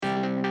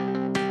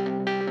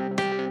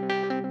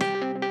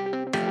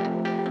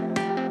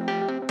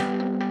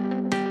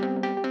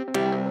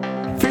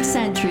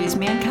centuries,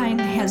 mankind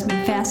has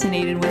been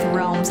fascinated with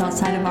realms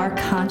outside of our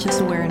conscious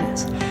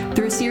awareness.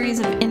 Through a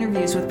series of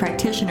interviews with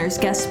practitioners,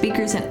 guest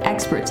speakers, and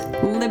experts,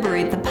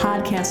 Liberate the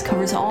podcast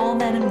covers all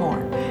that and more.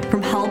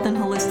 From health and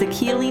holistic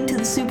healing to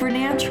the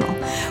supernatural,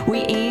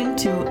 we aim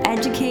to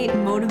educate,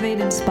 motivate,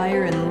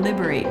 inspire, and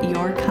liberate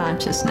your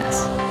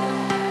consciousness.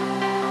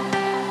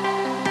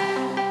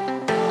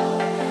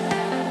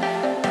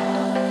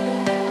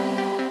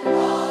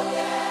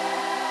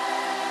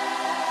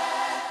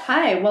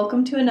 Hi,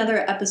 welcome to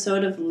another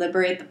episode of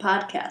Liberate the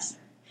Podcast.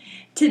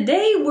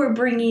 Today we're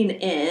bringing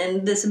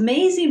in this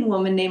amazing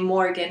woman named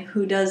Morgan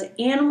who does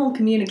animal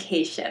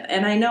communication.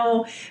 And I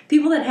know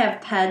people that have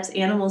pets,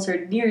 animals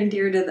are near and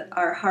dear to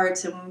our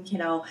hearts. And,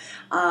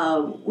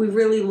 we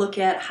really look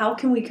at how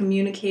can we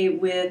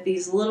communicate with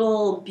these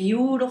little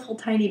beautiful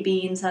tiny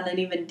beings on an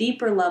even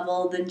deeper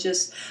level than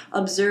just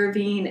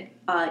observing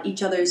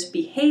each other's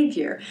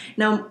behavior.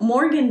 Now,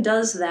 Morgan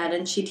does that,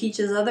 and she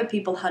teaches other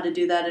people how to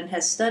do that and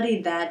has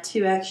studied that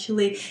to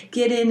actually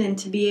get in and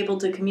to be able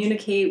to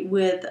communicate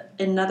with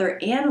another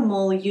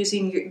animal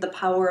using the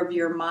power of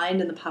your mind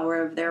and the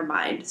power of their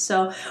mind.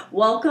 So,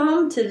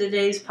 welcome to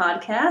today's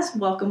podcast.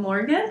 Welcome,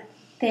 Morgan.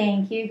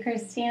 Thank you,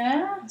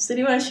 Christina. So,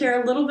 do you want to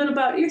share a little bit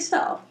about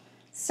yourself?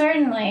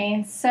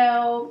 Certainly.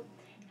 So,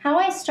 how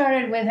I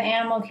started with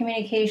animal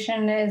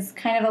communication is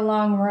kind of a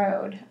long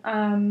road.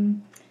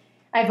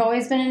 I've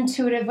always been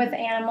intuitive with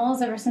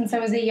animals ever since I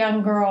was a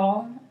young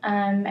girl.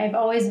 I've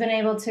always been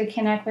able to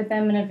connect with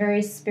them in a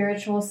very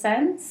spiritual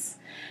sense.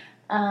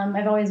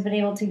 I've always been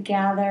able to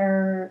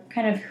gather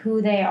kind of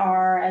who they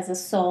are as a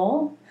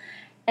soul,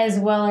 as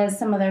well as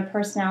some of their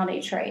personality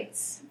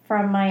traits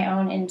from my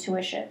own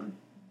intuition.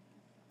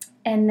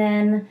 And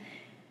then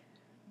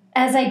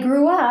as I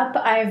grew up,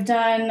 I've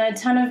done a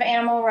ton of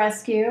animal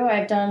rescue.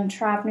 I've done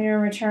trap, neuter,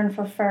 and return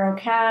for feral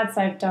cats.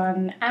 I've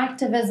done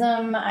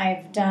activism.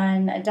 I've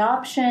done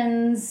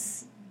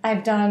adoptions.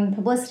 I've done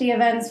publicity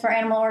events for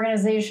animal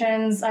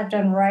organizations. I've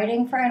done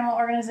writing for animal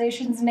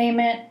organizations, name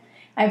it.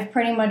 I've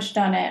pretty much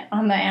done it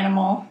on the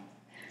animal,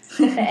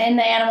 in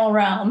the animal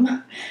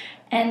realm.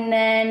 And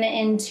then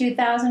in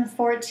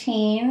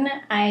 2014,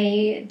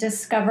 I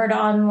discovered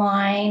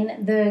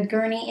online the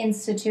Gurney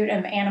Institute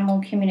of Animal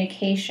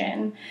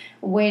Communication,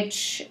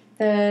 which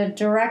the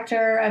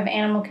director of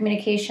animal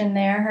communication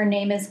there, her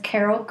name is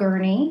Carol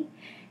Gurney,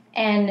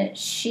 and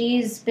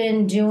she's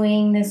been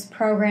doing this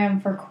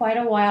program for quite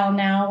a while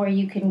now where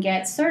you can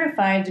get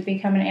certified to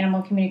become an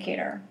animal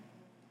communicator.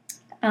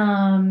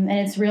 And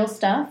it's real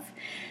stuff.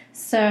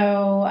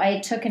 So I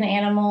took an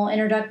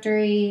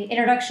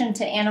introduction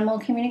to animal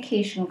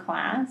communication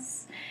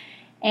class,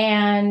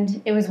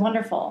 and it was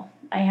wonderful.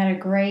 I had a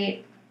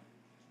great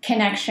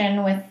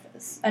connection with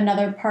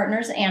another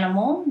partner's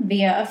animal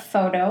via a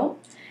photo,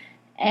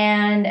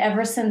 and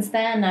ever since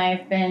then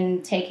I've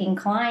been taking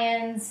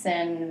clients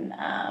and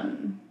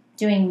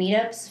doing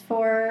meetups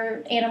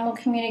for animal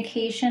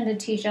communication to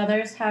teach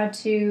others how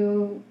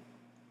to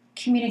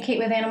communicate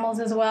with animals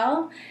as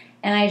well.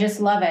 And I just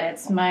love it.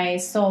 It's my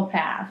soul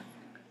path.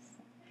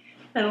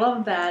 I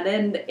love that.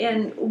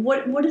 And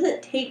what does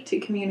it take to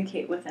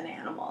communicate with an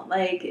animal?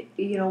 Like,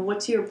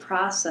 what's your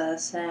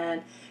process?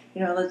 And,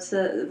 let's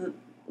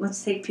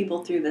take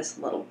people through this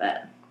a little bit.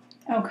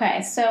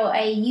 Okay, so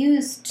I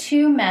use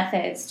two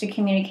methods to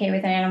communicate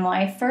with an animal.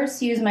 I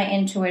first use my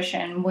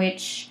intuition,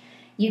 which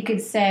you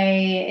could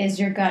say is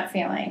your gut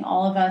feeling.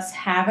 All of us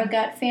have a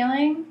gut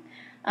feeling.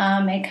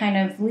 It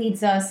kind of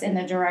leads us in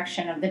the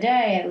direction of the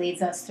day. It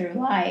leads us through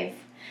life.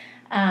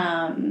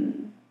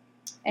 And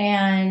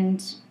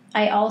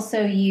I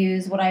also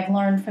use what I've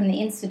learned from the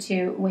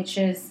Institute, which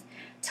is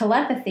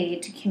telepathy,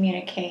 to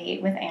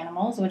communicate with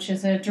animals, which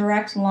is a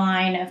direct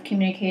line of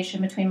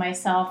communication between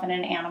myself and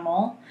an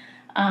animal.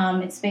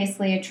 It's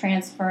basically a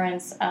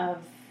transference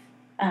of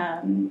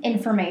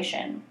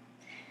information.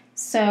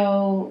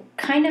 So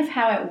kind of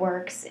how it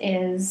works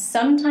is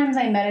sometimes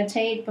I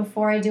meditate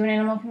before I do an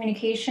animal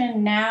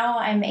communication. Now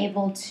I'm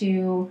able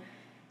to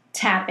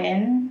tap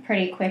in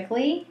pretty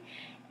quickly.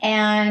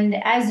 And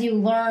as you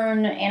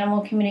learn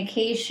animal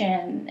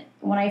communication,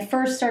 when I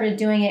first started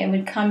doing it, it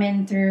would come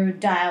in through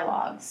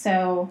dialogue.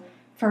 So,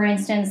 for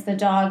instance, the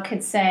dog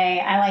could say,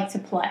 "I like to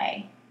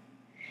play."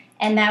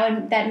 And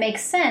that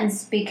makes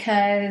sense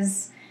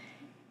because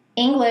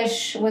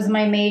English was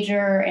my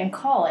major in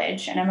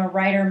college, and I'm a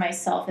writer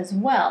myself as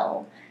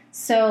well.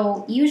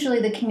 So usually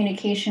the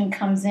communication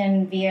comes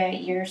in via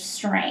your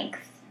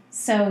strength.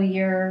 So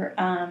your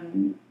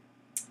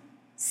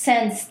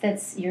sense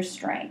that's your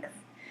strength.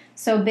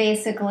 So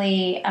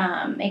basically,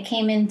 it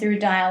came in through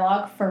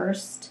dialogue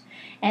first,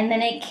 and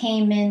then it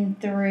came in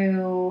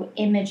through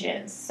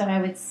images. So I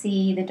would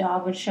see the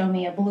dog would show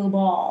me a blue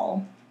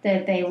ball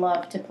that they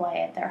love to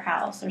play at their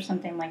house or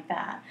something like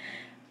that.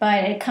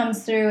 But it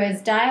comes through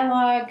as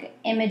dialogue,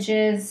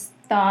 images,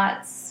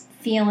 thoughts,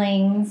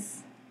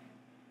 feelings,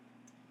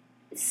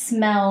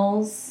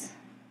 smells,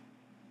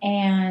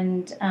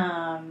 and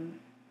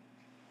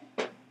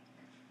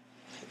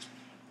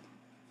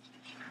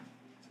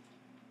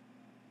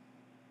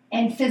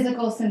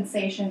physical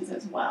sensations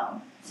as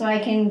well. So I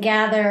can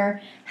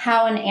gather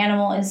how an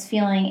animal is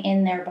feeling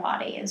in their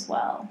body as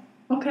well.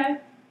 Okay.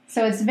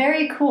 So it's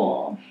very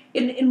cool.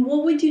 And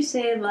what would you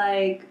say,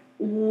 like,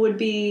 would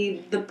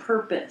be the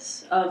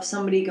purpose of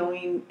somebody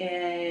going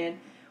and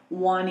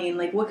wanting,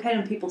 like, what kind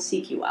of people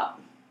seek you out?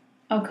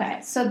 Okay,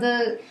 so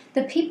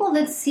the people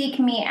that seek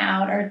me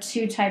out are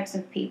two types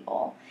of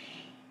people.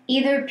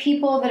 Either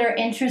people that are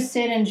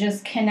interested in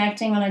just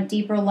connecting on a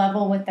deeper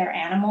level with their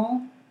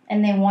animal,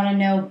 and they want to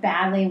know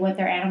badly what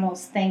their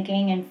animal's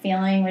thinking and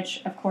feeling,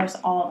 which, of course,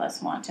 all of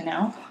us want to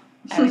know,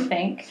 I would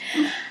think.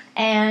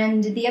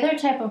 And the other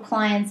type of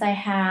clients I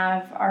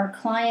have are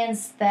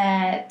clients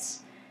that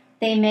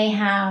they may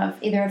have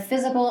either a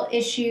physical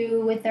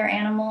issue with their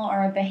animal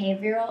or a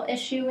behavioral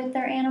issue with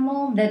their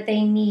animal that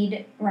they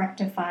need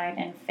rectified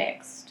and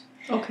fixed.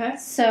 Okay.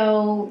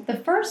 So the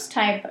first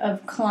type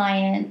of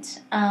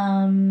client, what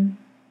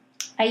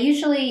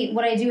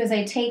I do is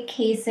I take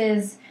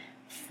cases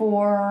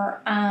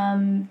for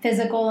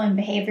physical and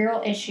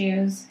behavioral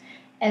issues,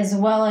 as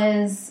well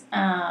as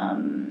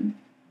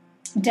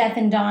death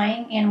and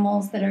dying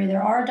animals that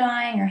either are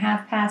dying or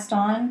have passed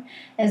on,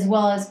 as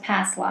well as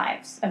past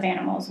lives of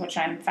animals, which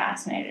I'm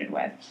fascinated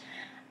with.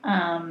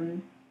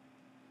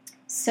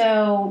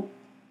 So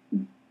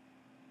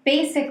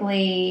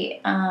basically,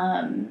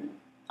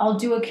 I'll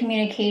do a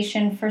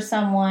communication for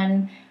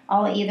someone.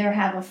 I'll either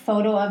have a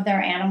photo of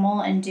their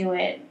animal and do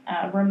it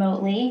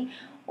remotely,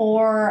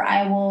 or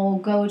I will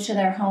go to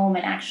their home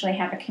and actually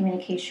have a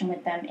communication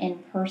with them in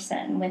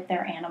person with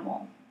their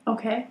animal.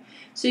 Okay.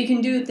 So you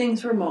can do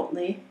things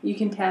remotely. You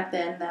can tap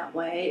in that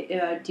way.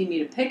 Do you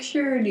need a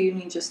picture? Do you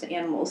need just the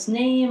animal's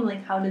name?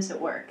 Like, how does it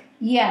work?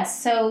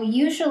 Yes. So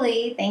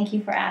usually, thank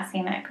you for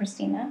asking that,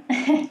 Christina.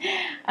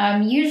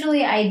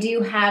 Usually I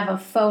do have a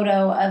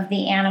photo of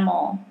the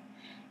animal,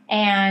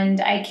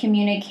 and I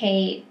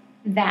communicate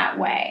that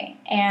way.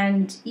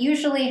 And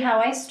usually how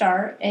I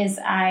start is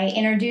I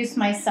introduce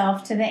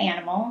myself to the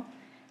animal.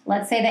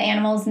 Let's say the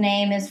animal's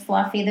name is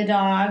Fluffy the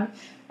dog.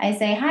 I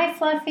say, "Hi,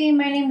 Fluffy,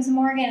 my name's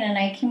Morgan, and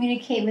I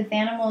communicate with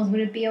animals. Would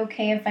it be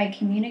okay if I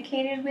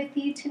communicated with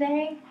you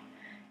today?"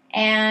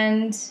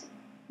 And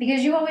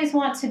because you always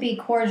want to be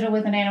cordial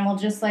with an animal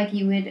just like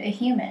you would a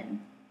human.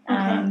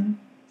 Okay.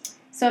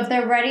 So if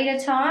they're ready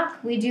to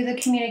talk, we do the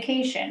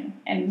communication.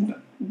 And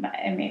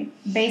I mean,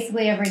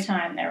 basically every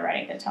time they're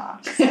ready to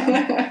talk. So.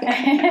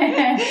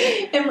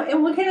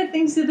 And what kind of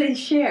things do they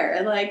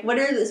share? Like, what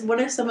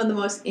are some of the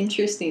most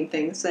interesting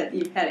things that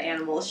you've had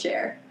animals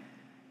share?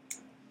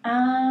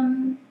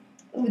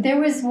 There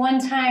was one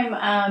time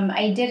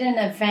I did an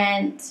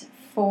event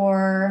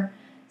for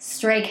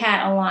Stray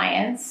Cat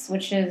Alliance,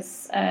 which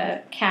is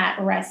a cat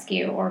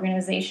rescue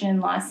organization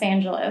in Los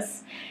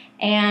Angeles,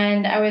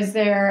 and I was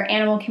their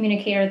animal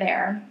communicator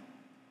there.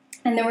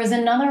 And there was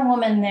another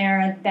woman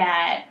there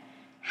that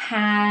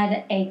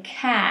had a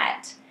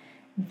cat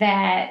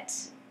that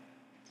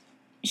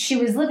she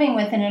was living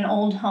with in an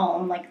old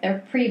home, like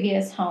their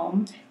previous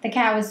home. The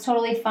cat was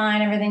totally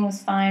fine, everything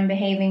was fine,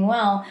 behaving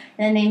well.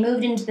 And then they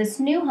moved into this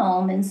new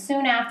home, and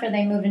soon after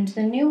they moved into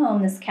the new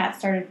home, this cat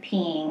started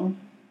peeing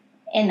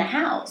in the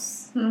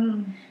house.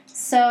 Mm.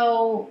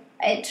 So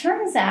it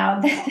turns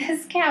out that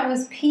this cat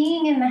was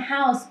peeing in the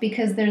house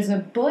because there's a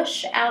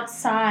bush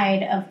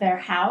outside of their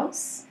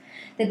house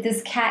that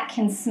this cat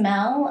can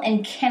smell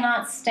and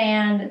cannot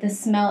stand the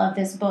smell of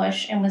this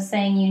bush, and was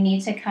saying, "You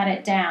need to cut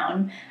it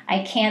down. I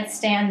can't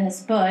stand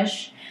this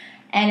bush.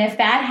 And if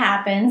that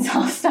happens,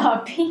 I'll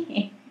stop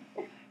peeing."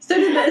 So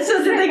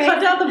did they cut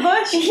down the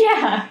bush?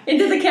 Yeah. And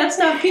did the cat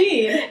stop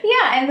peeing?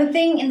 Yeah, and the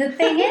thing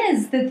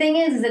is that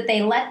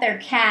they let their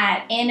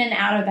cat in and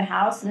out of the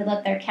house. So they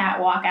let their cat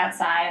walk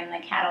outside, and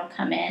the cat will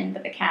come in,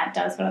 but the cat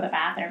does go to the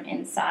bathroom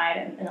inside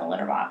in the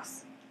litter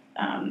box.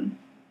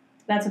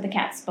 That's what the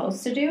cat's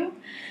supposed to do.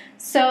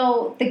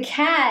 So the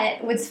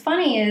cat, what's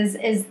funny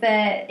is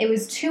that it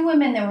was two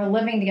women that were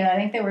living together. I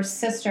think they were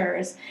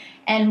sisters.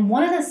 And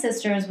one of the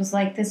sisters was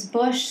like, "This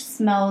bush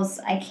smells,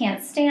 I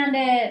can't stand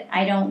it.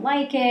 I don't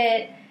like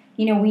it.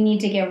 You know, we need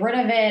to get rid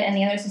of it." And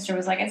the other sister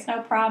was like, "It's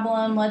no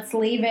problem. Let's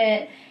leave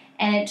it."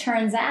 And it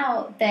turns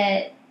out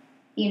that,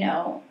 you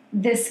know,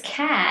 this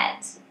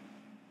cat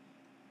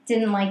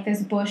didn't like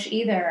this bush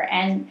either.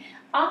 And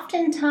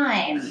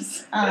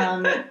oftentimes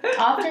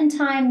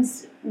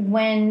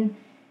when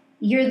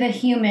you're the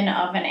human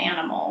of an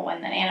animal, when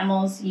the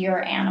animal's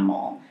your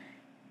animal,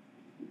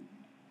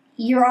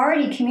 you're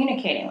already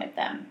communicating with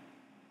them.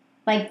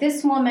 Like,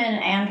 this woman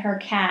and her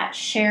cat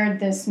shared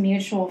this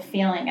mutual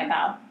feeling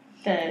about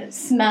the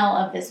smell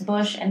of this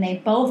bush, and they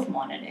both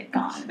wanted it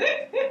gone.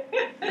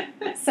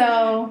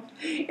 So,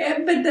 yeah,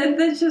 but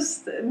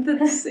that's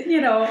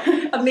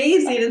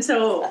amazing, and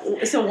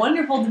so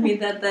wonderful to me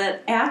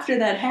that after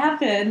that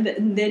happened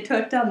and they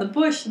took down the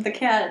bush, the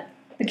cat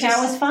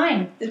was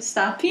fine. It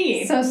stopped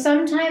peeing. So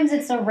sometimes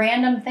it's a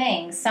random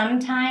thing.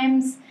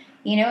 Sometimes,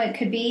 you know, it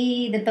could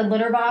be that the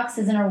litter box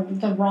is in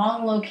the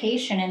wrong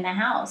location in the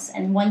house,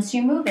 and once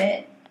you move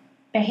it,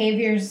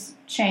 behavior's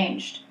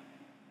changed.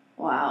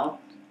 Wow.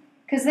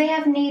 Because they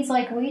have needs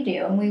like we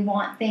do, and we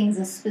want things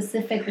a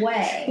specific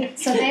way.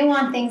 So they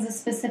want things a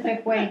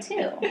specific way,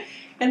 too.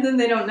 And then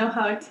they don't know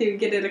how to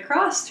get it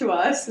across to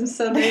us, and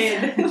so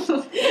they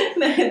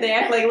they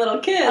act like little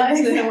kids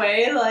in a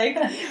way, like,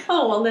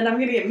 oh, well, then I'm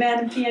going to get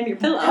mad and pee on your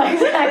pillow.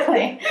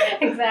 Exactly.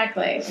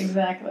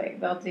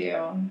 They'll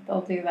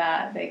do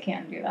that. They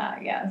can do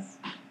that, yes.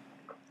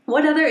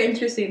 What other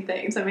interesting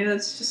things? I mean,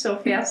 that's just so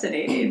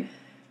fascinating.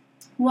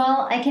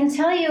 Well, I can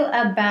tell you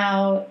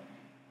about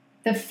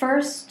the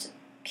first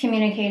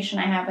communication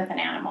I had with an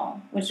animal,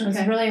 which was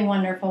really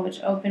wonderful,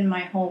 which opened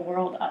my whole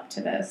world up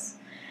to this.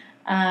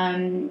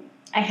 I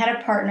had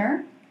a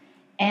partner,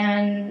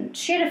 and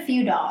she had a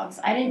few dogs.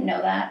 I didn't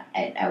know that.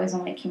 I was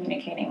only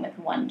communicating with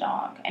one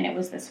dog, and it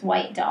was this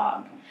white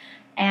dog.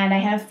 And I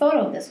had a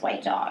photo of this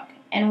white dog.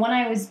 And when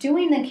I was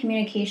doing the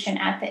communication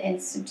at the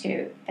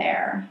Institute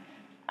there,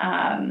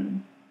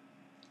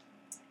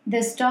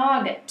 this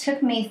dog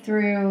took me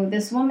through,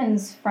 this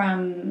woman's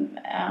from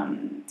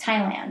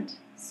Thailand.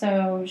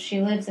 So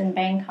she lives in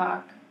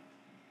Bangkok.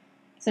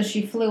 So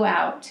she flew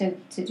out to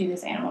do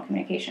this animal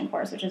communication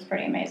course, which is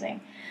pretty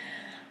amazing.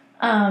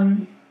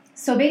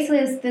 So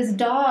basically this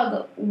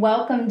dog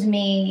welcomed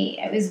me.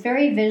 It was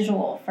very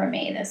visual for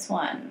me, this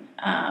one.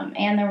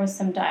 And there was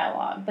some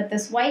dialogue. But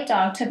this white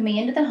dog took me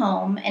into the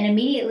home, and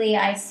immediately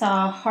I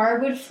saw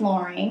hardwood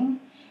flooring,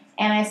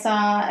 and I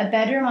saw a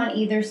bedroom on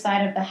either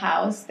side of the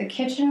house. The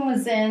kitchen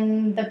was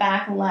in the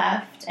back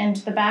left, and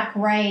to the back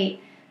right,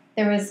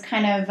 there was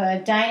kind of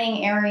a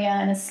dining area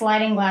and a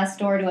sliding glass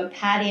door to a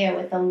patio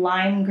with a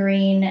lime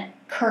green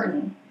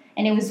curtain.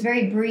 And it was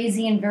very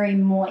breezy and very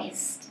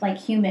moist, like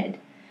humid.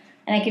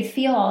 And I could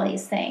feel all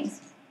these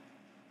things.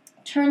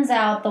 Turns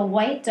out the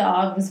white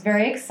dog was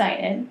very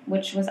excited,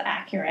 which was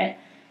accurate.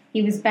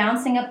 He was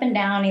bouncing up and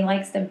down. He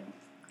likes to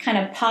kind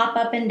of pop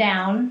up and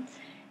down.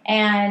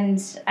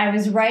 And I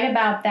was right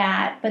about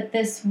that. But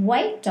this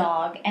white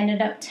dog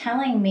ended up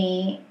telling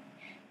me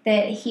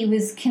that he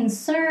was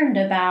concerned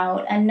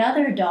about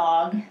another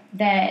dog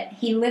that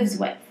he lives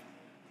with.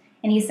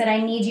 And he said, I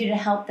need you to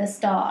help this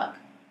dog.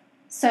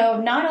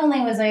 So not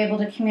only was I able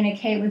to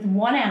communicate with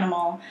one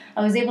animal,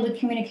 I was able to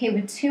communicate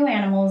with two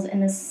animals in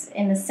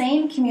the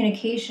same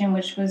communication,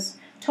 which was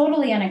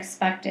totally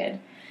unexpected.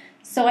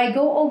 So I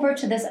go over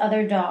to this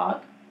other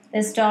dog.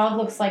 This dog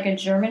looks like a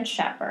German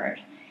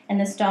Shepherd,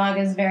 and this dog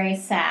is very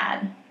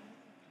sad.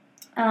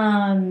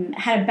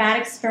 Had a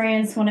bad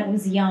experience when it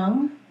was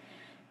young.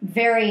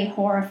 Very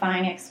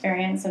horrifying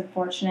experience,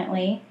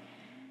 unfortunately.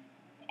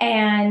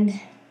 And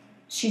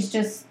she's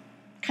just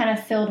kind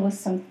of filled with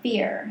some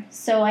fear.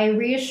 So I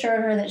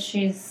reassured her that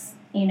she's,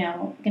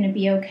 going to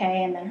be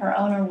okay, and then her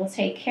owner will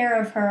take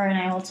care of her, and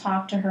I will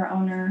talk to her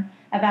owner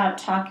about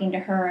talking to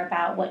her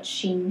about what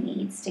she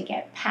needs to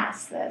get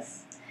past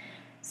this.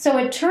 So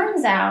it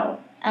turns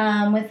out,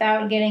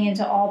 without getting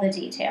into all the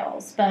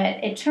details,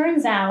 but it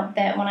turns out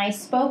that when I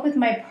spoke with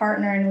my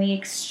partner and we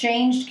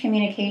exchanged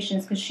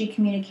communications, because she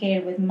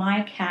communicated with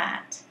my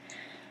cat,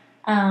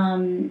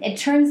 it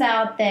turns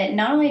out that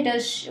not only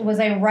was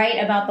I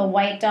right about the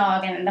white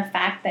dog and the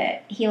fact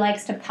that he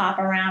likes to pop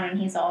around and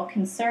he's all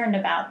concerned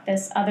about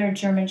this other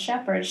German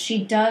Shepherd,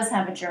 she does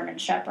have a German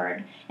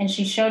Shepherd, and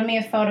she showed me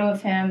a photo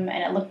of him,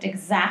 and it looked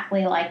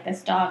exactly like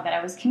this dog that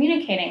I was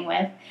communicating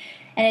with.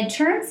 And it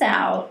turns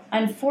out,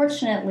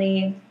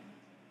 unfortunately,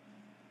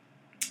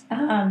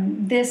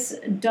 this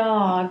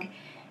dog's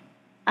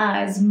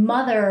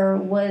mother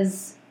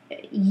was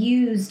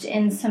used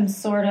in some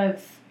sort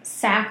of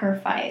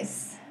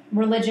sacrifice,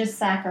 religious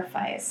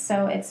sacrifice.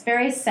 So it's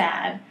very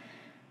sad.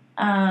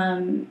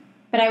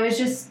 But I was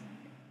just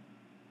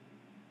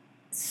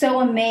so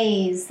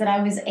amazed that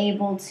I was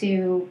able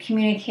to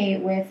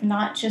communicate with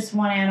not just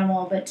one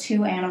animal, but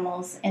two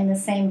animals in the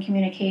same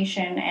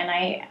communication. And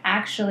I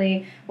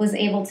actually was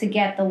able to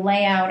get the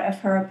layout of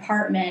her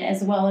apartment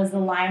as well as the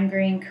lime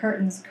green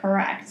curtains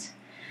correct.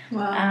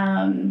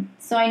 Wow.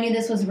 So I knew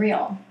this was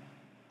real.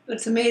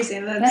 That's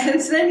amazing.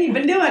 Since then, you've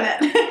been doing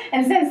it.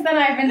 And since then,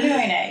 I've been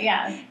doing it,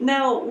 yeah.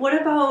 Now, what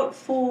about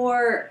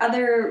for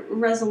other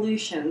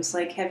resolutions?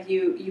 Like, have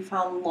you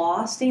found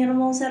lost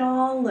animals at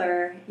all?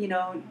 Or,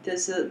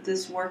 does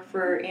this work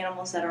for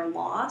animals that are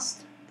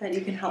lost, that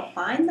you can help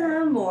find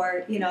them?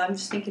 Or, I'm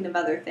just thinking of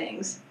other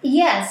things.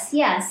 Yes.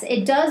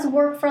 It does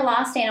work for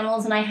lost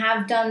animals, and I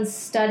have done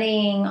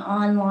studying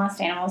on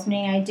lost animals,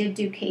 meaning I did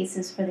do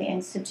cases for the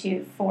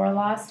Institute for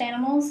lost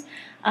animals.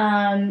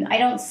 I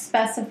don't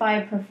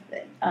specify.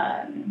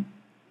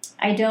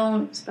 I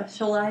don't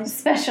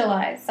specialize.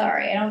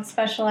 I don't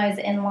specialize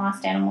in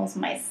lost animals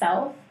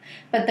myself,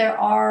 but there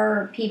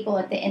are people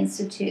at the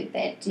Institute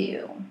that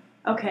do.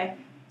 Okay.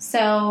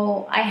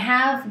 So I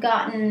have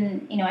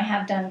gotten, I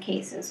have done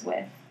cases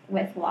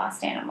with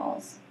lost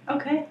animals.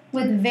 Okay.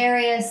 With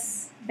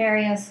various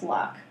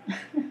luck.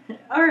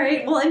 All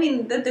right. Well, I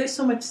mean, there's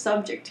so much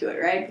subject to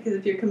it, right? Because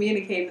if you're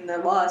communicating and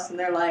they're lost and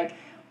they're like,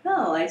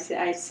 oh, I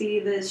see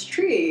this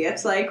tree.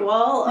 It's like,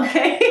 well,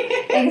 okay.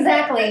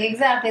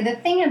 Exactly. The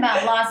thing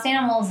about lost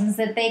animals is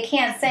that they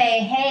can't say,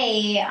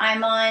 hey,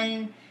 I'm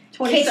on,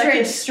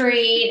 Kittredge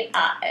Street,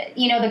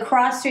 the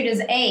cross street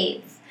is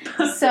 8th.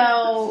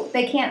 So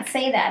they can't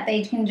say that.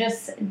 They can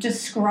just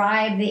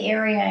describe the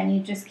area, and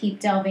you just keep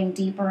delving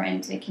deeper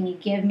into, can you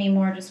give me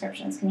more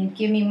descriptions? Can you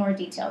give me more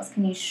details?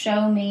 Can you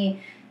show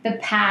me the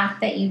path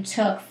that you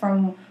took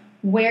from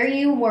where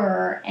you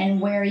were and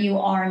where you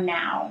are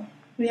now?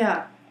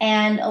 Yeah.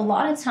 And a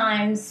lot of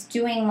times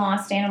doing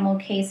lost animal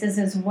cases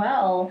as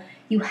well,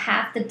 you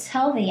have to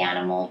tell the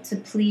animal to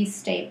please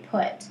stay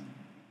put.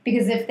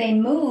 Because if they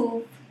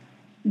move,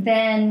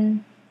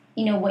 then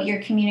what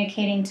you're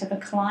communicating to the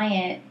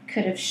client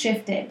could have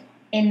shifted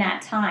in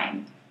that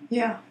time.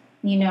 Yeah.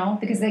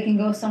 Because they can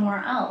go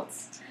somewhere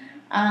else.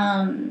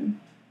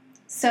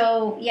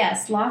 So,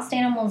 yes, lost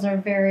animals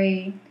are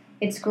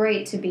it's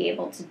great to be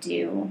able to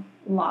do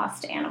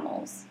lost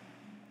animals.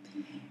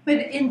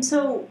 And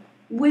so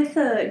with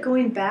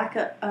going back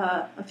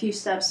a few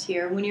steps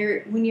here, when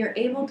you're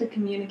able to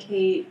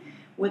communicate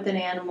with an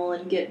animal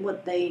and get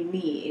what they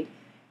need,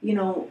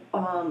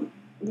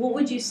 what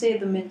would you say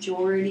the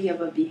majority of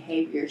a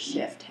behavior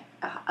shift,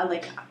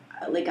 like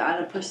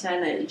on a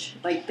percentage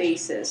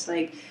basis,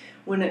 like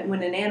when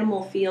an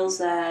animal feels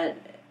that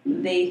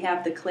they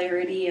have the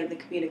clarity and the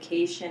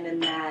communication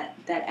and that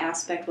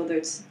aspect, whether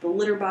it's the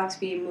litter box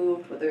being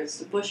moved, whether it's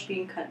the bush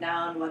being cut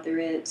down, whether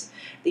it's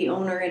the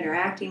owner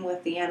interacting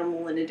with the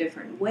animal in a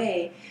different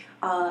way,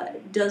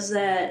 does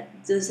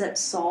that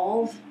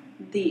solve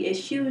the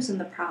issues and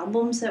the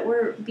problems that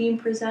were being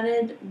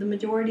presented the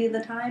majority of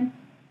the time?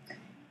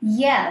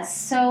 Yes.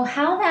 So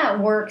how that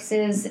works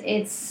is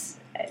it's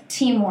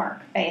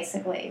teamwork,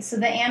 basically. So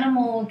the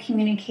animal will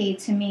communicate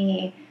to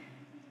me,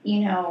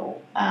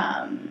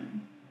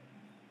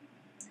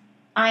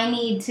 I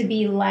need to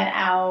be let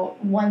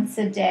out once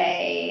a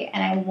day,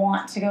 and I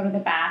want to go to the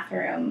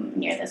bathroom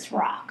near this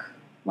rock,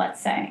 let's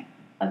say.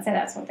 Let's say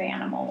that's what the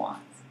animal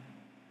wants.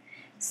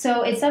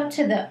 So it's up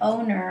to the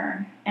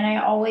owner, and I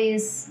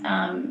always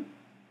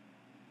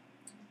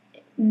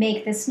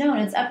make this known.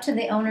 It's up to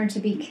the owner to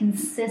be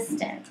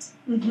consistent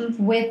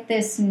with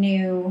this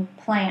new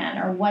plan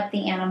or what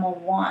the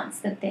animal wants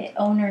that the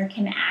owner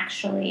can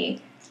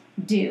actually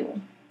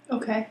do.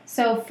 Okay.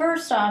 So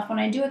first off, when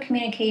I do a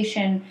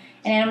communication,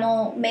 an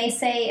animal may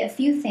say a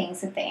few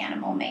things that the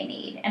animal may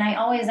need. And I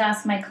always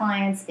ask my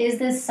clients, is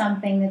this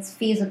something that's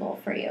feasible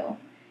for you?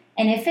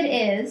 And if it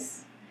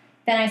is,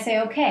 then I say,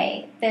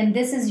 okay, then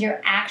this is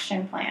your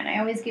action plan. I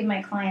always give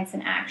my clients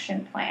an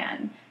action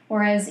plan.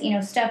 Whereas,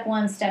 step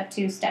 1, step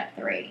 2, step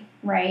 3,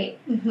 right?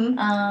 Mm-hmm.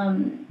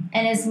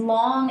 And as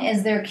long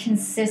as they're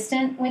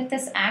consistent with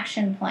this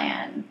action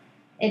plan,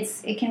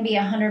 it can be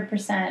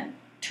 100%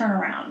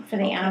 turnaround for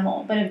the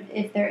animal. But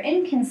if they're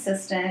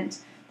inconsistent,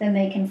 then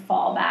they can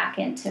fall back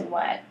into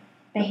what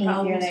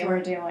behavior they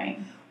were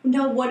doing.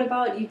 Now, what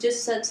about, you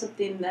just said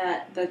something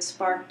that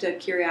sparked a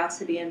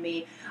curiosity in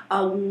me.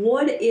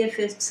 What if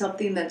it's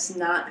something that's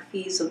not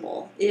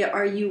feasible?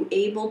 Are you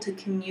able to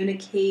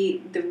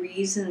communicate the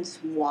reasons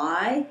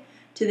why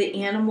to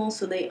the animal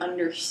so they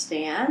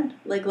understand?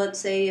 Like, let's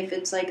say if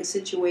it's like a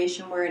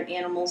situation where an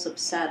animal's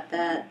upset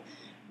that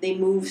they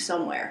move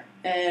somewhere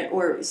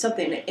or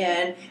something,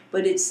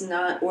 but it's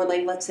not, or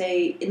like let's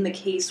say in the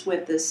case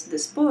with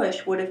this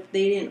bush, what if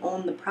they didn't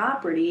own the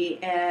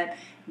property and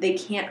they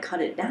can't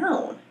cut it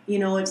down?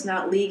 It's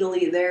not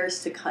legally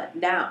theirs to cut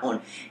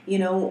down.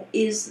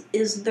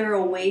 Is there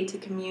a way to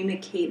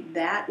communicate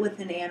that with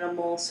an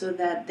animal so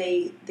that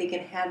they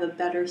can have a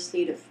better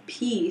state of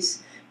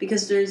peace?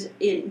 Because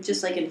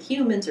just like in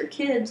humans or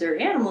kids or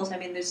animals, I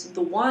mean, there's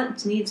the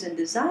wants, needs, and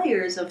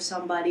desires of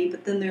somebody,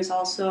 but then there's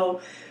also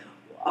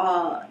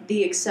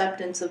the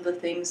acceptance of the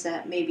things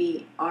that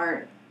maybe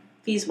aren't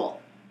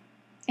feasible.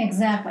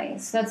 Exactly.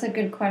 So that's a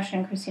good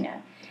question,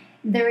 Christina.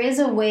 There is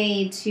a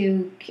way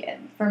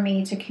for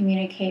me to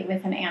communicate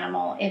with an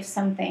animal if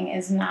something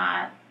is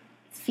not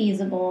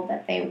feasible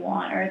that they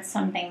want, or it's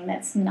something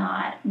that's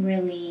not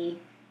really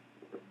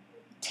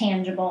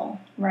tangible,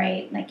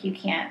 right? Like you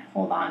can't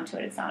hold on to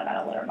it. It's not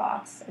about a litter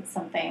box. It's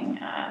something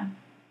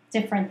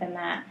different than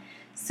that.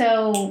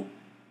 So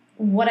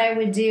what I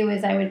would do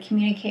is I would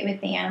communicate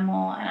with the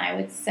animal, and I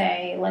would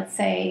say, let's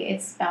say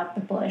it's about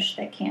the bush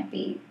that can't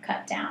be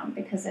cut down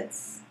because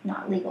it's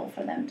not legal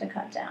for them to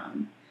cut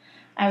down.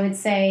 I would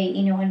say,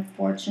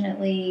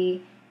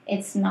 unfortunately,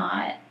 it's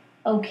not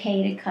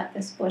okay to cut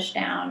this bush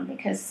down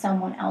because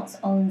someone else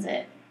owns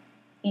it.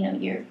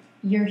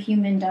 Your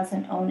human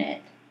doesn't own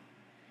it.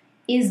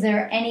 Is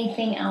there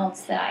anything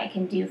else that I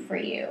can do for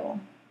you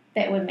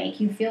that would make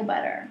you feel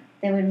better,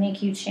 that would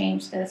make you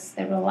change this,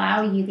 that would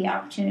allow you the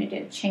opportunity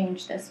to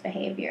change this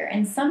behavior?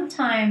 And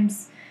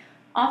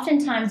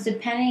oftentimes,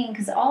 depending,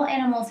 because all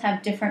animals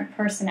have different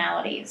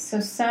personalities.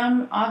 So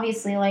some,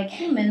 obviously, like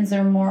humans,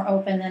 are more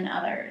open than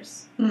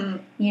others,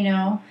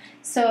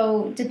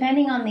 So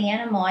depending on the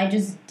animal, I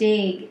just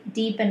dig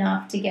deep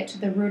enough to get to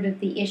the root of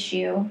the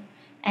issue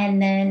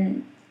and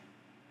then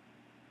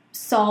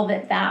solve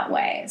it that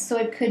way. So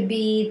it could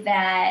be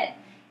that,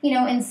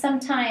 and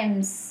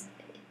sometimes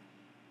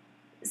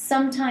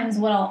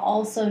what I'll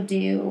also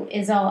do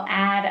is I'll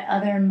add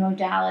other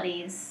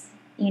modalities,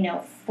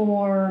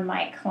 for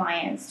my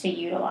clients to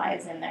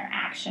utilize in their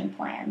action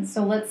plans.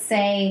 So let's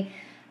say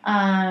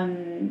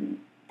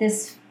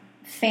this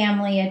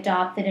family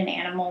adopted an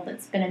animal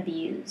that's been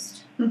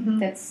abused,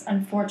 that's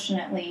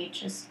unfortunately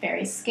just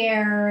very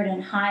scared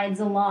and hides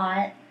a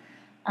lot,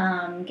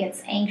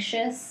 gets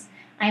anxious.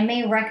 I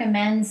may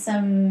recommend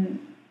some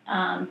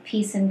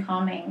peace and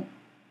calming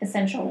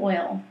essential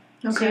oil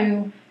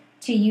to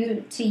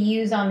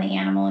use on the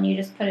animal, and you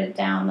just put it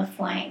down the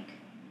flank,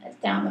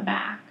 down the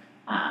back,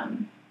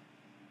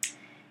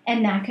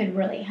 and that could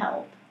really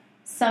help.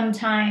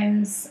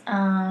 Sometimes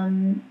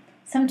animals,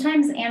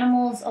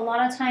 a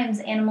lot of times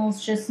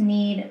animals just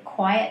need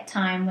quiet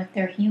time with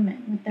their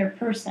human, with their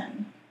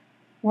person,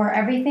 where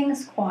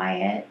everything's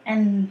quiet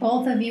and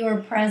both of you are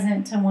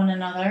present to one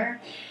another,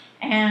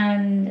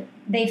 and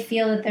they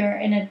feel that they're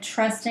in a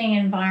trusting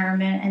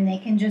environment and they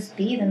can just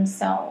be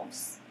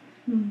themselves.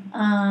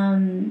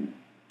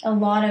 A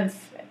lot of,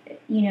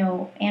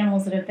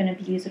 animals that have been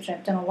abused, which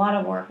I've done a lot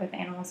of work with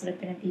animals that have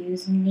been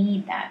abused,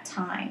 need that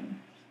time.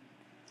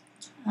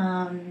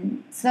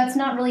 So that's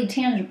not really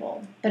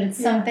tangible, but it's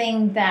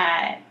something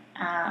that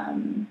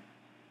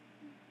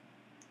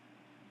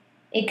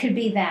it could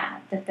be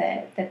that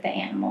the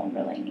animal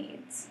really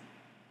needs,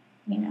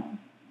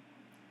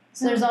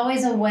 So there's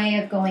always a way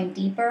of going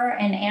deeper,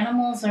 and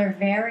animals are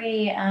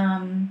very,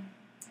 I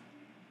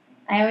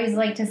always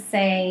like to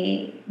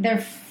say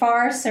they're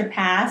far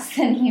surpassed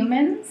than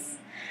humans.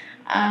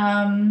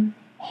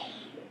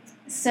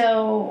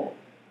 So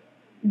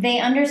they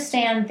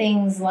understand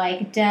things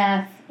like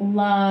death,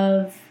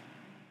 love,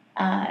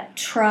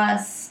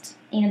 trust,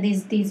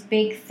 these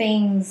big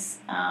things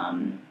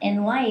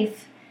in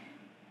life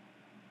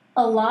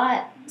a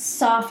lot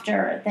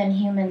softer than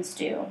humans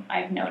do,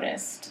 I've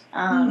noticed.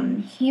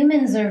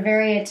 Humans are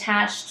very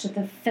attached to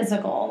the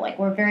physical. Like,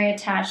 we're very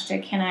attached to,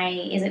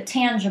 is it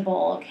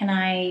tangible? Can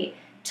I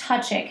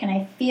touch it? Can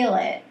I feel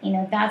it?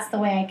 That's the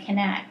way I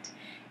connect.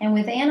 And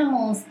with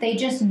animals, they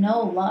just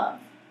know love.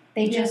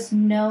 They just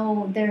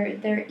know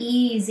they're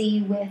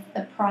easy with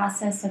the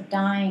process of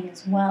dying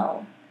as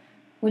well,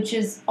 which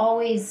is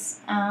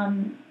always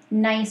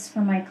nice for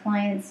my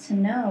clients to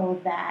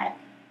know that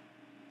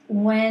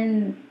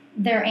when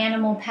their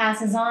animal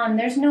passes on,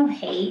 there's no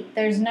hate,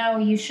 there's no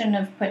you shouldn't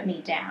have put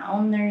me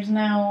down, there's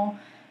no,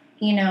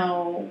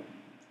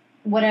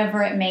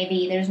 whatever it may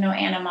be, there's no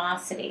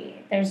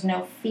animosity, there's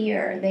no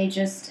fear. They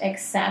just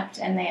accept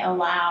and they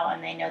allow,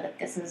 and they know that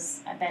this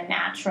is the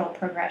natural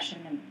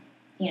progression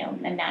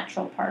and a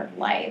natural part of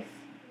life.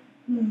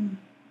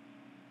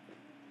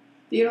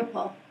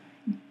 Beautiful.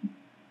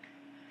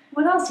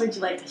 What else would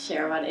you like to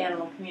share about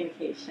animal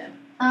communication?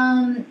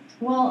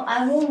 Well,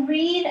 I will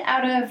read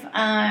out of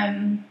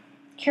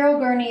Carol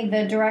Gurney,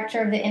 the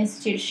director of the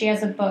Institute. She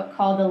has a book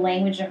called The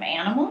Language of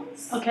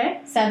Animals.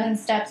 Okay. 7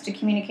 Steps to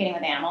Communicating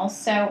with Animals.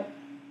 So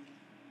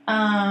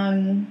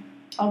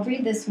I'll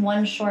read this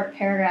one short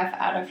paragraph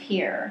out of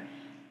here.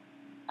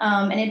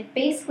 And it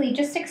basically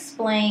just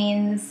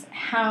explains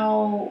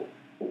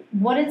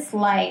what it's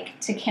like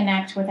to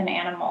connect with an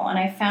animal. And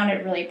I found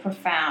it really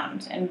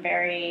profound and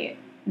very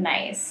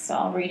nice. So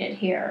I'll read it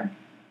here.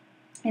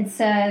 It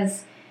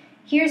says,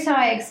 "Here's how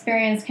I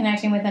experience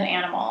connecting with an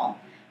animal.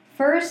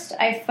 First,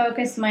 I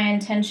focus my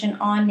intention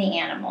on the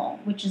animal,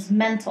 which is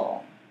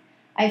mental.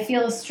 I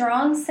feel a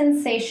strong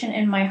sensation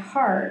in my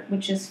heart,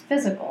 which is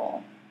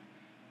physical.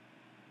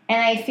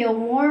 And I feel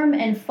warm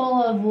and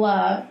full of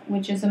love,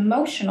 which is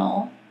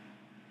emotional.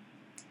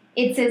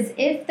 It's as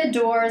if the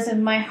doors of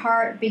my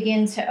heart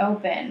begin to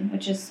open,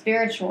 which is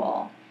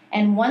spiritual.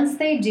 And once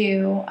they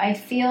do, I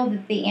feel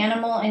that the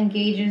animal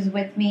engages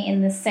with me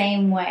in the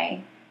same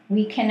way.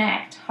 We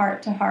connect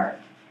heart to heart."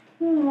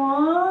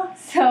 Aww.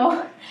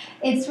 So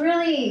it's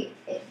really,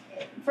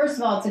 first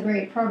of all, it's a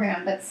great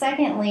program. But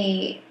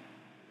secondly,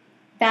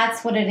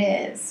 that's what it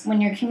is. When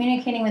you're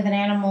communicating with an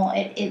animal,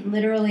 it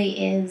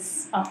literally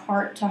is a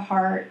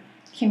heart-to-heart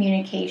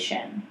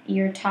communication.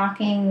 You're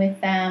talking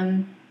with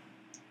them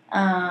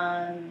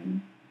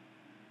on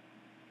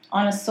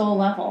a soul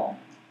level.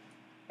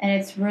 And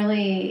it's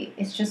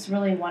just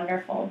really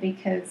wonderful,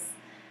 because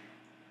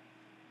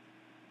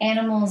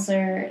animals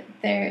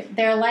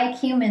they're like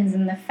humans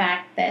in the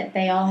fact that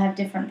they all have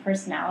different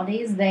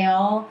personalities. They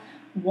all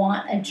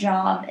want a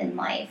job in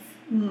life.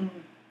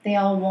 They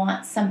all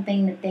want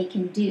something that they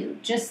can do,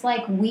 just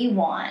like we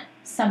want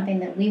something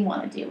that we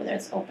want to do, whether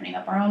it's opening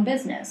up our own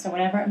business or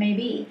whatever it may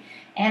be.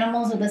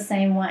 Animals are the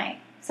same way.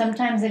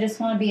 Sometimes they just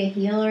want to be a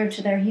healer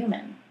to their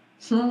human.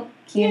 Cute.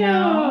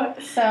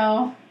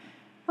 So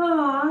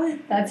Aww.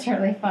 that's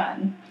really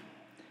fun.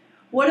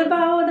 What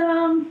about,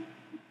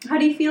 how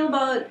do you feel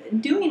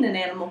about doing an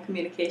animal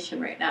communication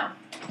right now?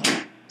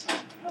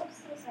 Oh,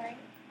 so sorry.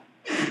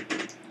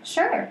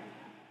 Sure.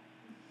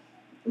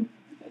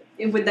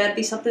 Would that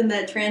be something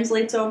that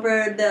translates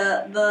over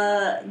the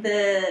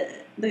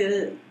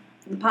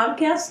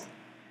podcast?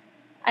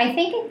 I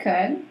think it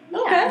could. Yeah.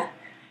 Okay.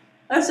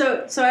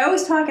 So I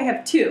always talk. I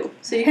have two,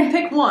 so you can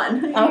pick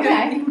one.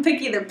 Okay. You can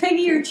pick either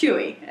Piggy or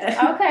Chewy.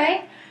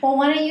 Okay. Well,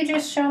 why don't you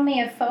just show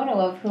me a photo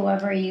of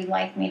whoever you'd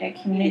like me to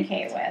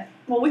communicate with?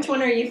 Well, which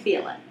one are you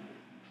feeling?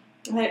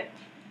 Okay.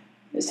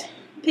 Is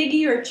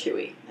Piggy or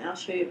Chewy? And I'll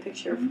show you a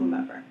picture of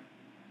whomever.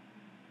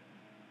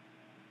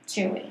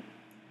 Chewy.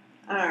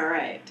 All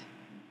right.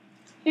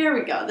 Here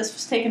we go. This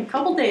was taken a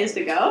couple days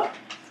ago.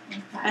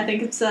 Okay. I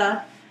think it's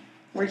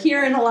we're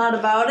hearing a lot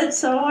about it,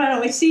 so why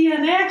don't we see you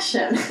in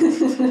action?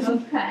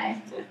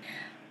 Okay.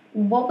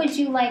 What would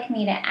you like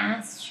me to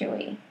ask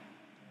Chewy?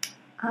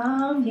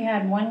 If you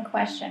had one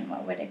question,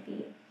 what would it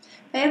be?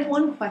 I have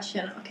one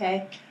question,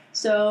 okay?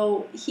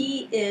 So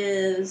he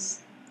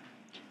is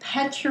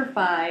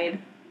petrified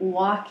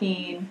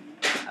walking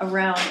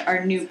around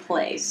our new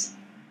place.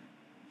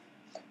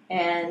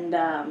 And,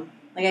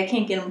 I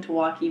can't get him to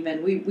walk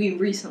even. We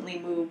recently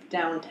moved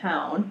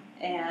downtown,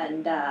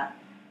 and,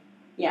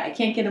 I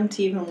can't get him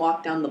to even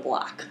walk down the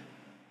block.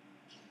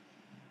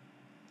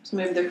 So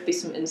maybe there could be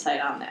some insight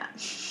on that.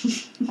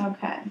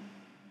 Okay.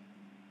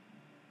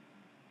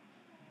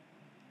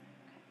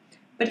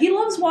 But he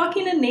loves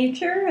walking in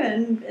nature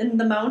and in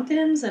the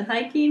mountains and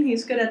hiking.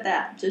 He's good at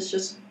that.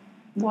 Just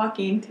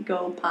walking to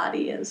go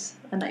potty is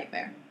a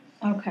nightmare.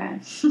 Okay.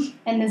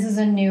 And this is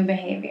a new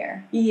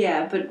behavior.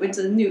 Yeah, but it's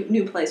a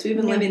new place. We've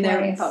been New living there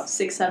place. about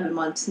 6-7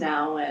 months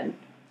now, and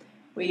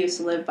we used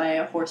to live by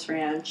a horse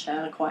ranch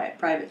on a quiet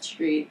private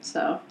street,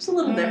 so it's a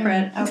little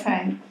different.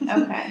 Okay.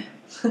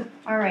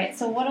 All right.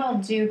 So what I'll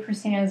do,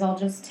 Christina, is I'll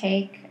just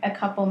take a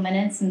couple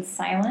minutes in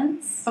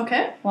silence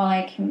Okay. while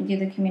I can do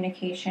the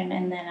communication,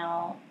 and then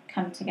I'll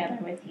come together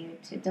with you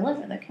to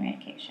deliver the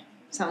communication.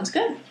 Sounds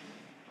good.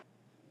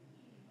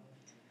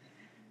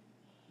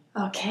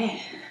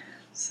 Okay.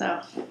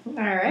 So, all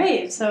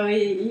right. So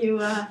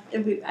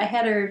I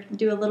had her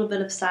do a little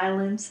bit of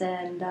silence,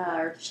 and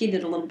or she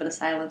did a little bit of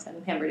silence. I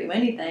didn't have her do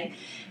anything,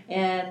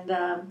 and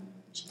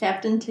she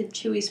tapped into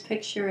Chewy's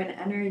picture and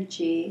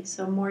energy.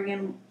 So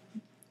Morgan,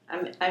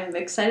 I'm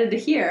excited to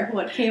hear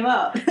what came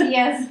up.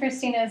 Yes,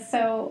 Christina.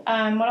 So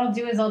what I'll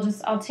do is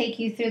I'll take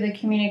you through the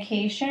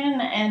communication,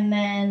 and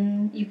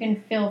then you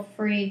can feel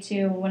free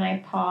to, when I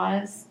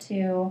pause,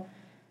 to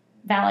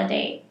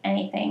validate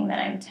anything that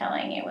I'm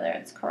telling you, whether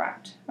it's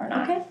correct or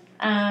not. Okay.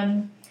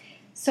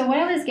 So what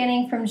I was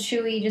getting from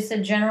Chewy, just a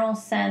general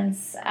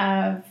sense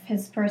of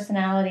his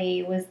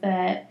personality, was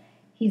that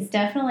he's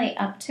definitely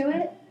up to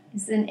it.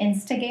 He's an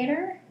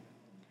instigator.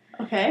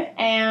 Okay.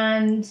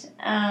 And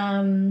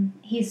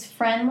he's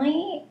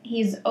friendly.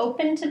 He's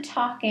open to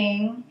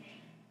talking.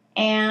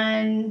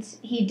 And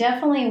he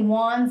definitely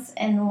wants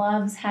and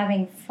loves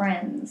having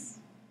friends.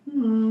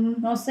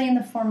 Mostly in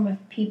the form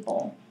of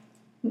people.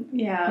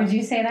 Yeah. Would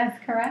you say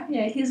that's correct?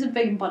 Yeah, he's a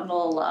big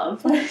bundle of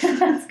love.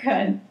 That's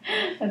good.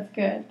 That's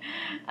good.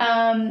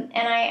 And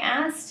I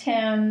asked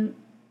him,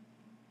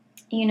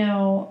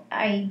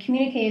 I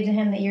communicated to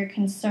him that you're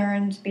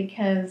concerned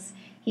because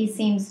he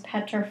seems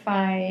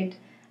petrified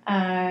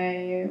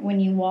when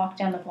you walk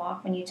down the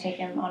block, when you take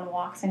him on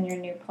walks in your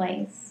new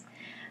place.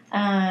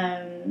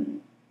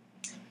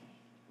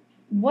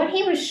 What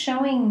he was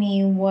showing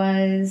me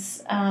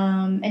was,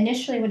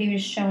 initially what he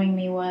was showing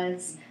me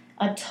was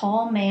a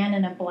tall man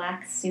in a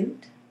black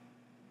suit.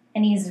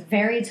 And he's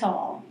very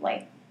tall,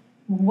 probably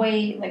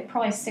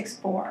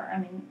 6'4". I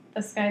mean,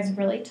 this guy's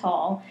really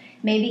tall.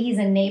 Maybe he's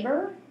a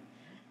neighbor.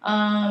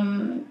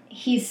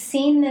 He's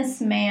seen this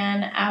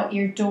man out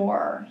your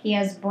door. He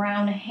has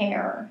brown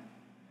hair.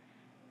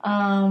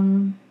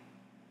 And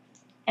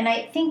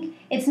I think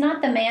it's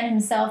not the man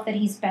himself that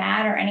he's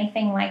bad or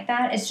anything like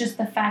that. It's just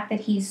the fact that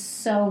he's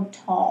so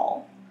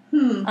tall.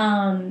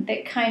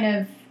 That kind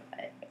of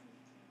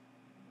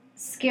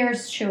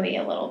scares Chewy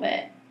a little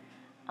bit.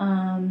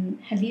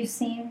 Have you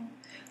seen?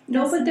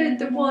 No, but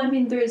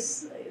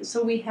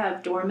so we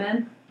have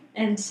doormen,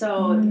 and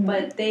so,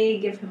 but they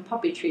give him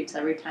puppy treats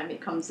every time he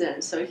comes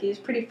in, so he's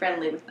pretty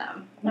friendly with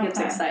them. He gets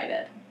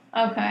excited.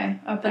 Okay.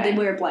 But they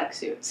wear black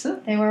suits.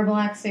 They wear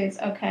black suits,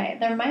 okay.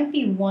 There might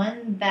be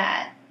one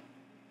that,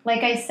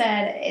 like I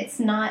said, it's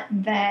not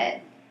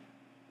that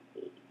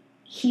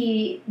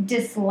he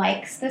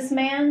dislikes this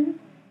man,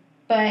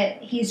 but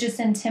he's just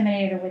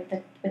intimidated with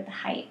the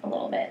height a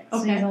little bit.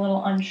 So he's a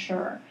little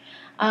unsure.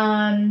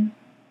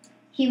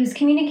 He was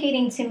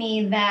communicating to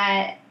me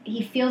that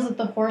he feels that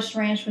the horse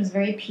ranch was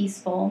very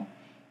peaceful.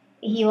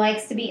 He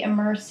likes to be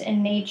immersed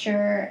in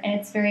nature, and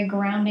it's very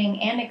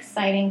grounding and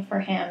exciting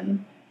for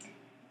him.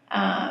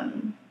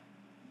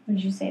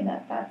 Would you say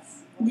that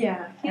that's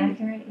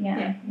accurate?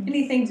 Yeah.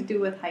 Anything to do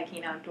with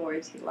hiking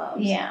outdoors, he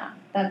loves. Yeah,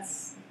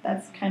 that's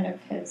kind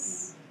of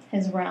his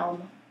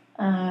realm.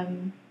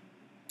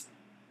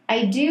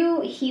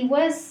 He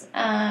was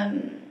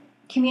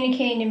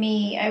communicating to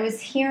me, I was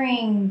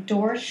hearing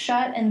doors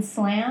shut and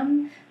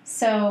slam.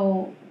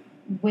 So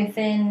do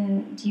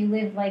you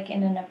live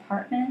in an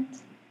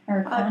apartment or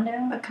a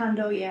condo? A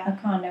condo, yeah. A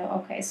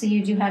condo, okay. So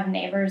you do have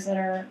neighbors that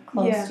are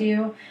close to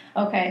you?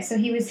 Okay, so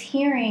he was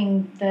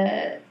hearing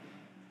the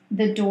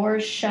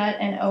doors shut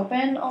and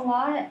open a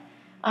lot.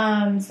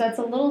 So that's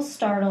a little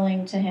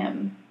startling to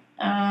him.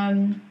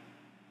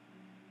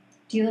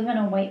 Do you live in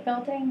a white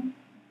building?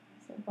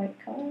 Is it white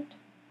colored?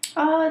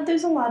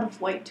 There's a lot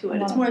of white to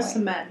it. It's more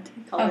cement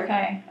color.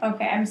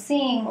 Okay. I'm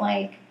seeing,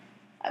 like,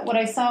 what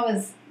I saw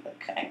was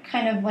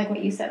kind of like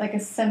what you said, like a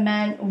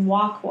cement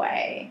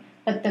walkway,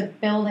 but the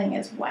building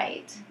is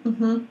white.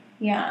 Mm-hmm.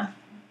 Yeah.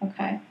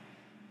 Okay.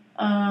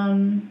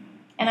 And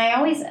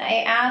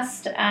I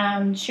asked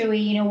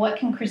Chewy, what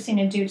can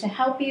Christina do to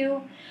help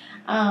you?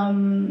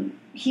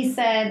 He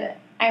said,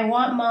 I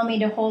want mommy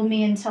to hold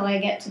me until I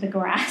get to the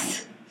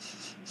grass.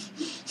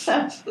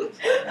 So,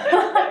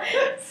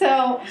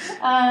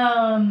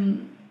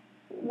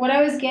 what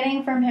I was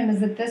getting from him is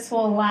that this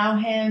will allow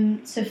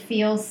him to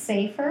feel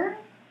safer,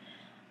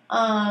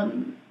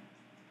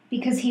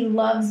 because he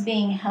loves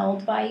being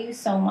held by you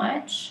so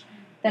much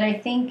that I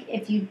think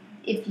if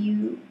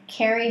you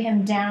carry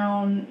him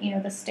down,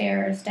 the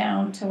stairs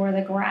down to where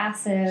the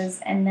grass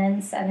is and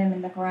then set him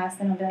in the grass,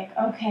 then he'll be like,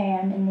 okay,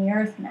 I'm in the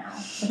earth now,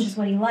 which is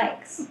what he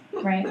likes,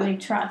 right? What he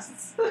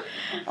trusts.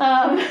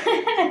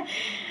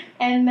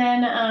 And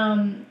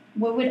then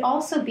what would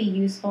also be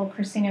useful,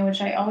 Christina,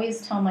 which I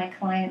always tell my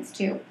clients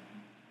too,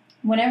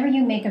 whenever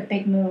you make a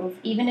big move,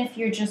 even if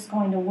you're just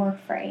going to work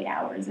for 8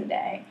 hours a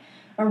day,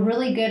 a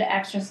really good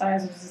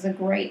exercise, which is a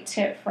great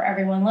tip for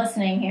everyone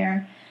listening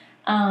here,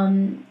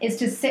 is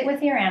to sit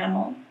with your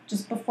animal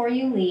just before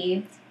you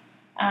leave,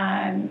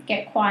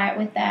 get quiet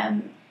with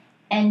them,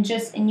 and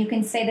you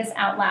can say this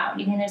out loud.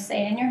 You can either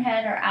say it in your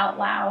head or out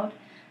loud,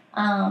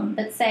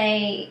 but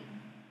say,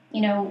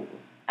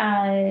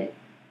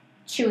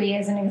 Chewy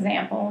as an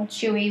example.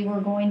 Chewy,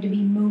 we're going to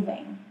be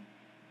moving.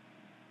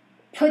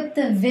 Put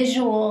the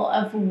visual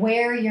of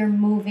where you're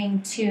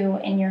moving to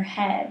in your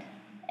head,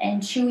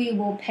 and Chewy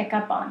will pick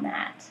up on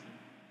that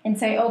and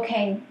say,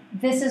 okay,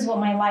 this is what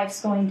my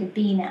life's going to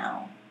be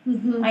now.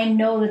 Mm-hmm. I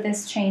know that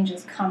this change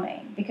is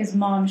coming because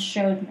Mom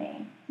showed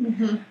me.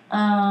 Mm-hmm.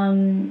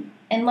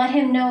 And let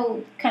him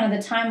know kind of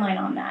the timeline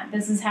on that.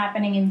 This is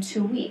happening in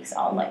 2 weeks.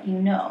 I'll let you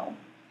know.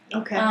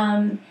 Okay.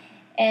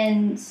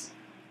 And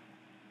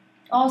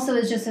also,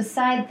 as just a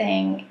side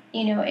thing,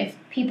 if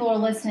people are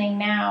listening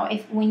now,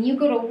 when you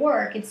go to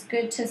work, it's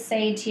good to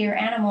say to your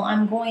animal,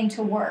 I'm going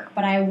to work,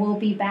 but I will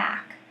be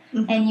back.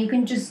 Mm-hmm. And you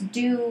can just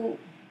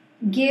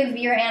give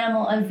your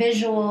animal a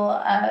visual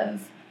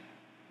of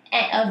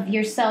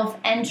yourself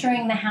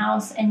entering the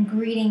house and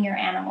greeting your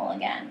animal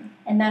again.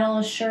 And that'll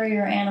assure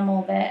your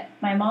animal that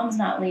my mom's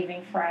not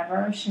leaving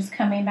forever. She's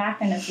coming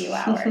back in a few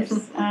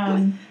hours.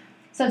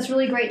 So it's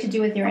really great to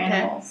do with your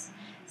animals.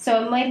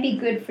 So it might be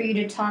good for you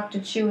to talk to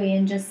Chewy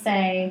and just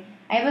say,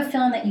 I have a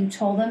feeling that you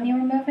told him you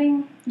were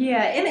moving.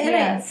 Yeah,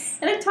 and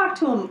I talk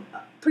to him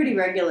pretty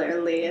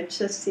regularly. It's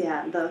just,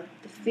 the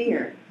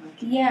fear.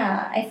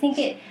 Yeah,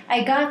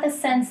 I got the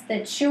sense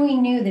that Chewy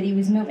knew that he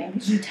was moving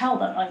because you tell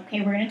them, like,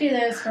 okay, we're going to do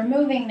this, we're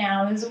moving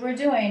now, this is what we're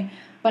doing.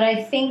 But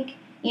I think,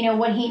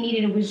 what he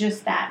needed was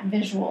just that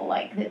visual,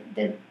 like,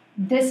 that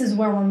this is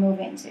where we're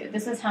moving to.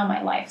 This is how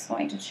my life's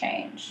going to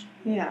change.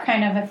 Yeah.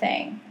 Kind of a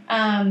thing.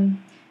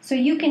 So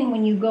you can,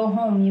 when you go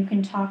home, you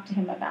can talk to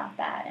him about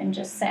that and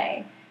just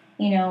say,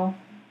 we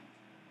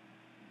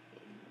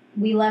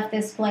left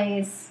this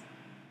place,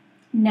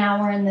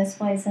 now we're in this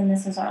place, and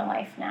this is our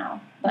life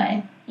now.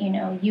 But,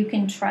 you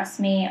can trust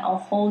me. I'll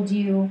hold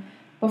you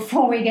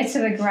before we get to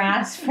the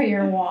grass for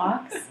your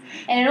walks.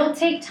 And it'll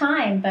take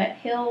time, but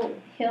he'll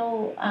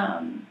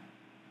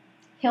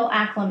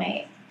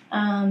acclimate.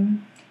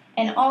 And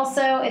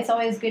also, it's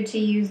always good to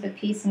use the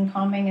Peace and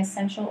Calming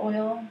essential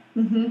oil.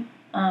 Mm-hmm.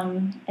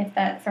 If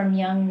that from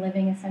Young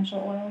Living essential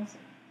oils.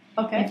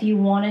 Okay. If you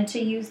wanted to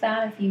use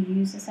that, if you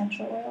use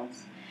essential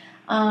oils.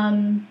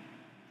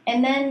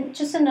 And then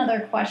just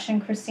another question,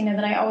 Christina,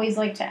 that I always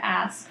like to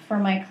ask for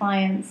my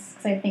clients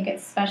because I think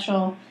it's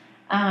special.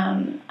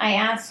 I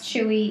asked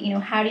Chewy,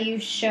 how do you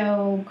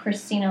show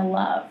Christina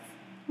love?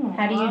 Aww.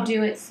 How do you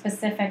do it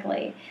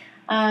specifically?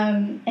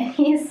 And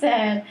he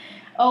said,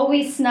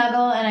 we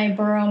snuggle and I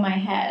burrow my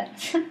head.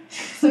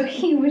 So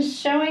he was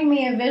showing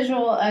me a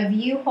visual of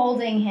you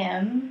holding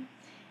him,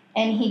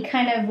 and he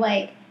kind of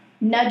like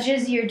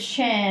nudges your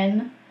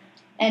chin.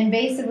 And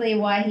basically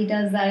why he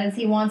does that is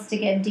he wants to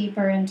get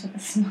deeper into the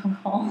snuggle.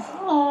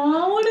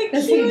 Aww, what a cute.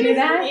 Does he do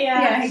that?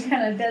 Yeah, he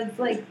kind of does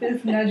like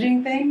this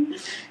nudging thing.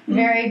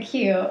 Very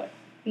cute.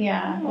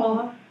 Yeah. Aww.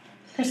 Well,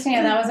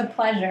 Christina, that was a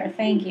pleasure.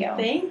 Thank you.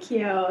 Thank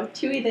you.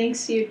 Chewy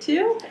thanks you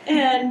too.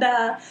 And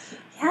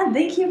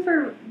thank you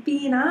for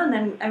being on.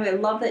 And I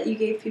love that you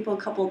gave people a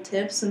couple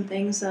tips and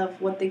things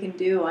of what they can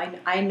do.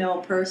 I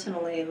know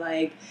personally,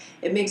 like,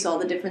 it makes all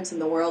the difference in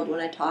the world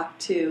when I talk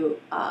to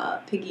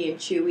Piggy and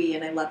Chewy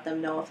and I let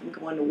them know if I'm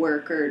going to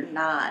work or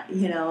not,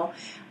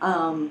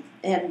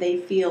 and they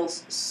feel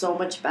so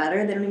much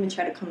better. They don't even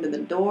try to come to the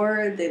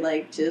door. They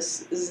like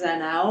just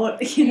zen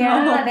out,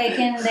 Yeah,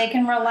 they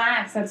can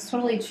relax. That's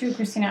totally true,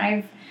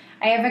 Christina.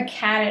 I have a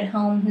cat at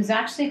home who's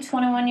actually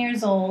 21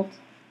 years old.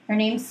 Her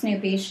name's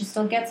Snoopy. She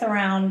still gets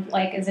around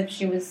like as if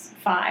she was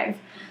 5.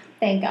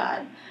 Thank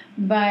God.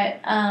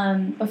 But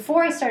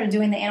before I started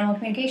doing the animal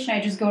communication,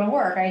 I just go to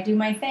work. I do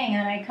my thing,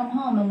 and I come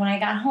home. And when I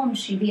got home,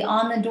 she'd be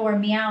on the door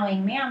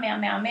meowing, meow, meow,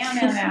 meow, meow,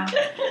 meow, meow.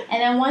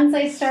 And then once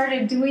I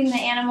started doing the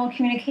animal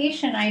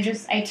communication, I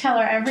tell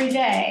her every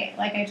day,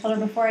 like I told her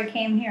before I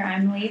came here,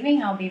 I'm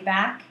leaving. I'll be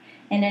back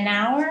in an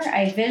hour.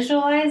 I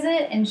visualize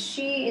it, and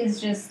she is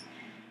just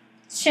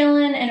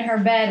chilling in her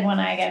bed when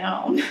I get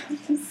home.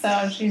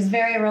 So she's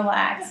very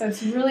relaxed. So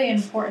it's really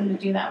important to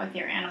do that with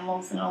your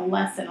animals, and it'll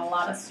lessen a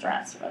lot of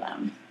stress for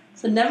them.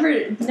 So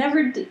never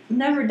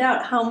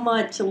doubt how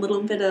much a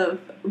little bit of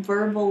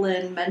verbal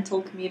and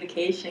mental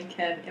communication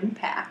can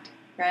impact,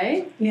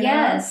 right?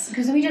 Yes,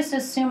 because we just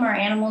assume our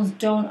animals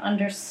don't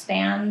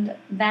understand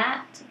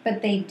that,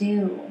 but they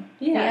do.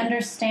 Yeah. They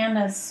understand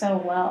us so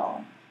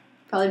well.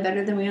 Probably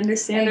better than we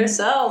understand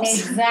ourselves.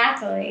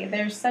 Exactly.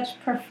 They're such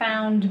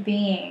profound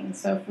beings.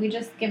 So if we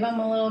just give them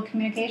a little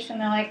communication,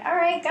 they're like, all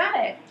right,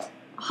 got it.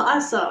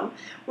 Awesome.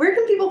 Where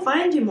can people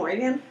find you,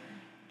 Morgan?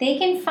 They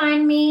can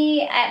find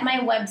me at my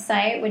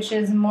website, which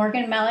is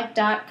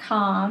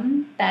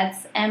morganmellick.com.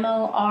 That's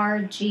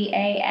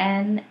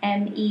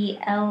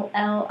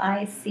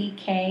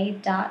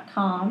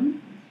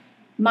MorganMellick.com.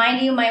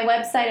 Mind you, my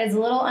website is a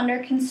little under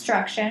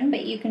construction,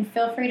 but you can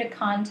feel free to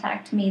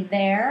contact me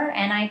there,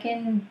 and I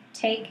can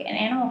take an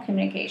animal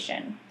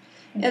communication.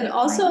 And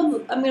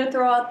also, I'm going to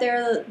throw out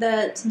there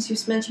that since you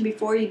mentioned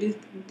before, you do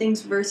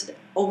things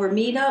over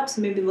meetups,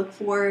 maybe look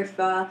for if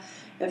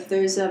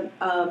there's a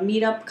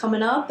meetup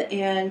coming up,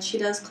 and she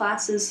does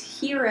classes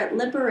here at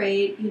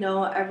Liberate,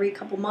 every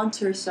couple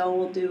months or so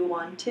we'll do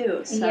one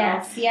too. So,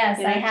 yes,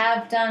 I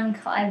have done.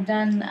 I've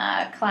done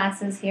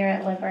classes here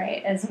at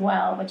Liberate as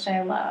well, which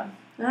I love.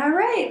 All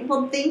right.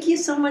 Well, thank you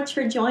so much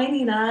for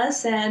joining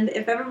us. And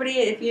if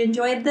you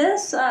enjoyed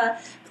this,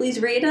 please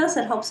rate us.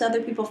 It helps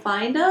other people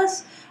find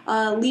us.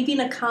 Leaving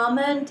a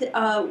comment.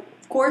 Of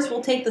course,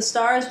 we'll take the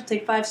stars. We'll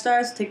take 5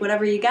 stars. We'll take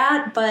whatever you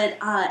got. But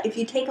if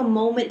you take a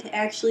moment to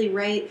actually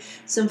write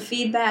some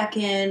feedback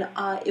in,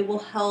 it will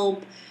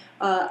help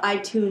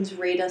iTunes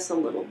rate us a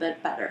little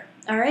bit better.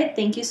 All right.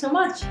 Thank you so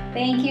much.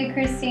 Thank you,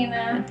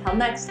 Christina. Until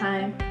next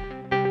time.